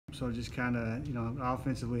So just kind of,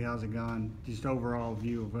 offensively, how's it gone? Just overall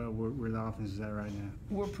view of where the offense is at right now.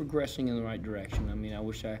 We're progressing in the right direction. I mean, I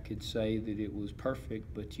wish I could say that it was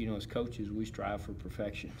perfect, but, as coaches, we strive for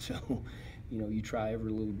perfection. So, you try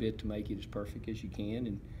every little bit to make it as perfect as you can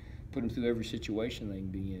and put them through every situation they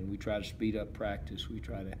can be in. We try to speed up practice. We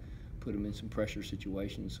try to put them in some pressure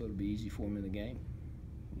situations so it'll be easy for them in the game.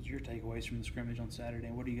 What's your takeaways from the scrimmage on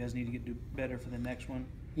Saturday? What do you guys need to do better for the next one?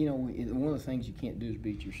 One of the things you can't do is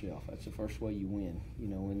beat yourself. That's the first way you win,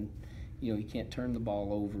 and you can't turn the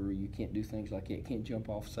ball over. You can't do things like that. You can't jump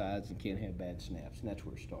off sides and can't have bad snaps, and that's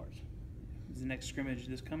where it starts. Is the next scrimmage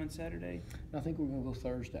this coming Saturday? I think we're going to go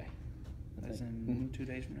Thursday. As in 2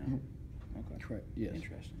 days from now? Okay. Correct, yes.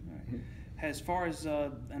 Interesting. All right. As far as,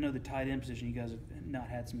 I know the tight end position, you guys have not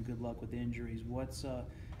had some good luck with injuries.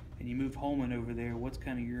 And you moved Holman over there. What's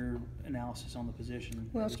kind of your analysis on the position?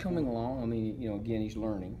 Well, it's coming along. I mean, again, he's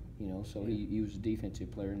learning, so he was a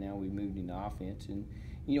defensive player. Now we moved into offense. And,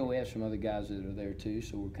 we have some other guys that are there too,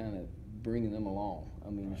 so we're kind of bringing them along.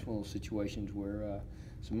 I mean, It's one of those situations where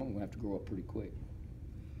some of them have to grow up pretty quick.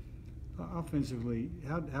 Offensively,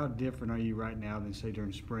 how different are you right now than say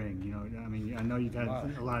during spring? I know you've had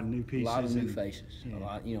a lot of new pieces. A lot of new faces. Yeah.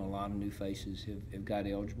 A lot of new faces have got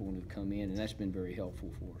eligible and have come in, and that's been very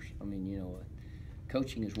helpful for us. I mean,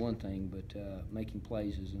 coaching is one thing, but making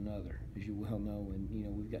plays is another, as you well know. And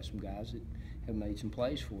we've got some guys that have made some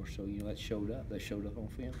plays for us, so that showed up. They showed up on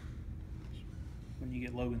film. When you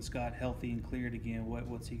get Logan Scott healthy and cleared again,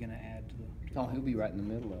 what's he going to add to the? He'll be right in the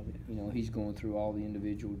middle of it. He's going through all the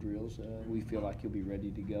individual drills. We feel like he'll be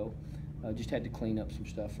ready to go. Just had to clean up some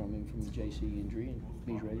stuff from him from the JC injury, and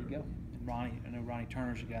he's ready to go. And I know Ronnie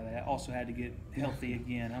Turner's a guy that also had to get healthy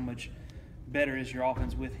again. How much better is your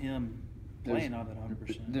offense with him playing of it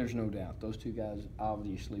 100%? There's no doubt. Those two guys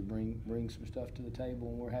obviously bring some stuff to the table,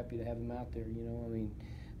 and we're happy to have them out there.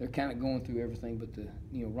 They're kind of going through everything, but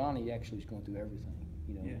Ronnie actually is going through everything.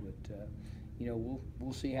 Yeah. But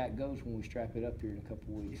we'll see how it goes when we strap it up here in a couple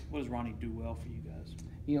of weeks. What does Ronnie do well for you guys?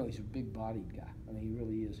 He's a big-bodied guy. I mean, he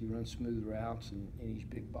really is. He runs smooth routes, and he's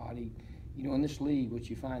big-bodied. In this league, what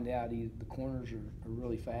you find out, the corners are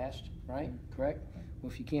really fast, right? Mm-hmm. Correct?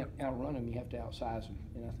 Well, if you can't outrun them, you have to outsize them.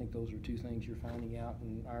 And I think those are two things you're finding out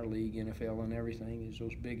in our league, NFL, and everything, is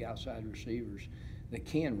those big outside receivers that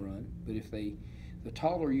can run, but the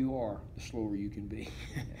taller you are, the slower you can be.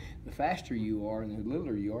 The faster you are and the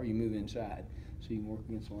littler you are, you move inside. So you can work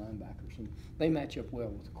against the linebackers. And they match up well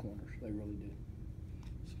with the corners. They really do.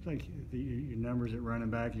 Seems like your numbers at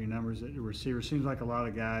running back, your numbers at receiver, seems like a lot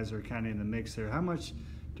of guys are kind of in the mix there. How much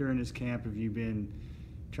during this camp have you been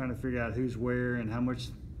trying to figure out who's where and how much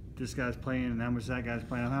this guy's playing and how much that guy's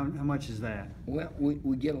playing? How much is that? Well,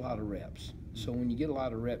 we get a lot of reps. So when you get a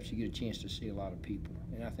lot of reps, you get a chance to see a lot of people.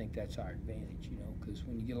 And I think that's our advantage, because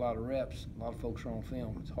when you get a lot of reps, a lot of folks are on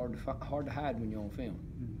film. It's hard to hide when you're on film.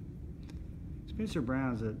 Spencer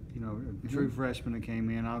Brown's a true freshman that came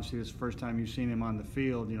in. Obviously, it's the first time you've seen him on the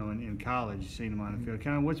field. In college, you've seen him on the field.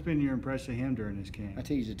 Kind of, what's been your impression of him during this camp? I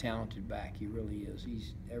tell you, he's a talented back. He really is.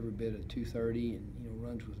 He's every bit of 230 and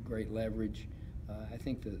runs with great leverage. I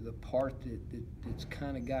think the part that's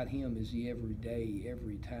kind of got him is the every day,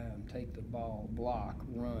 every time, take the ball, block,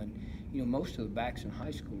 run. Most of the backs in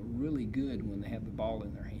high school are really good when they have the ball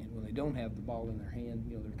in their hand. When they don't have the ball in their hand,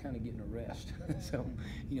 they're kind of getting a rest. So,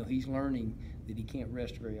 he's learning that he can't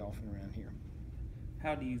rest very often around here.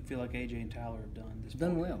 How do you feel like AJ and Tyler have done this?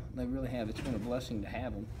 Done well. They really have. It's been a blessing to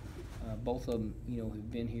have them. Both of them,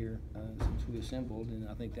 have been here since we assembled, and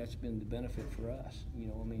I think that's been the benefit for us.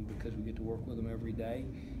 Because we get to work with them every day,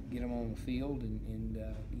 get them on the field, and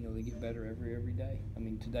they get better every day.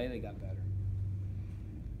 Today they got better.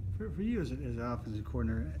 For you as an offensive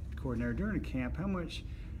coordinator during a camp, how much?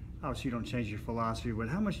 Obviously, you don't change your philosophy, but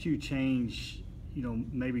how much do you change?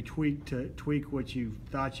 Maybe tweak what you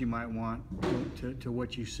thought you might want to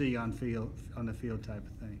what you see on the field type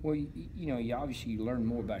of thing. Well, you obviously learn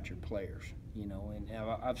more about your players, and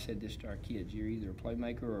I've said this to our kids: you're either a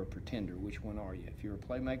playmaker or a pretender. Which one are you? If you're a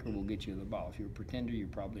playmaker, we'll get you the ball. If you're a pretender, you're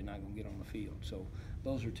probably not going to get on the field. So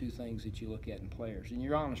those are two things that you look at in players, and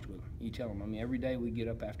you're honest with them. You tell them. Every day we get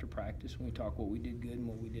up after practice and we talk what we did good and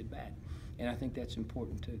what we did bad. And I think that's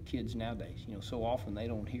important to kids nowadays. So often they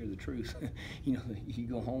don't hear the truth. You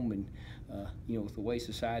go home and, with the way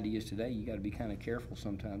society is today, you got to be kind of careful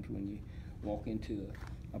sometimes when you walk into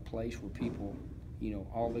a place where people,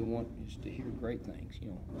 all they want is to hear great things.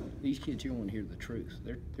 These kids here want to hear the truth.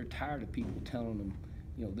 They're tired of people telling them,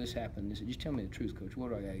 this happened. Just tell me the truth, Coach. What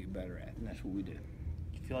do I got to get better at? And that's what we do.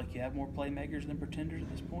 You feel like you have more playmakers than pretenders at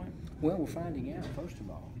this point? Well, we're finding out, first of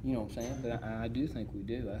all. You know what I'm saying? But I do think we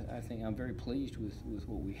do. I think I'm very pleased with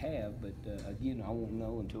what we have. But, again, I won't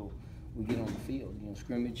know until we get on the field. You know,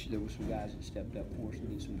 scrimmage, there were some guys that stepped up for us and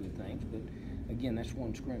did some good things. But, again, that's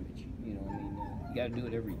one scrimmage. You know, I mean, you got to do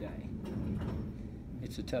it every day.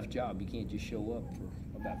 It's a tough job. You can't just show up for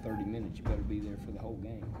about 30 minutes. You better be there for the whole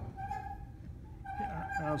game. Yeah,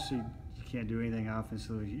 obviously, you can't do anything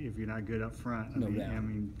offensively if you're not good up front. No doubt. I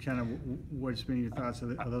mean, kind of what's been your thoughts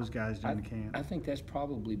of those guys during the camp? I think that's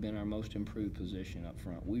probably been our most improved position up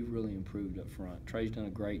front. We've really improved up front. Trey's done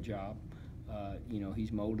a great job. You know,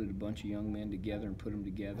 he's molded a bunch of young men together and put them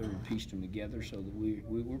together and pieced them together so that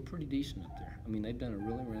we're pretty decent up there. I mean, they've done a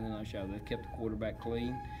really, really nice job. They've kept the quarterback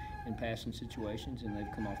clean in passing situations, and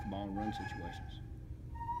they've come off the ball and run situations.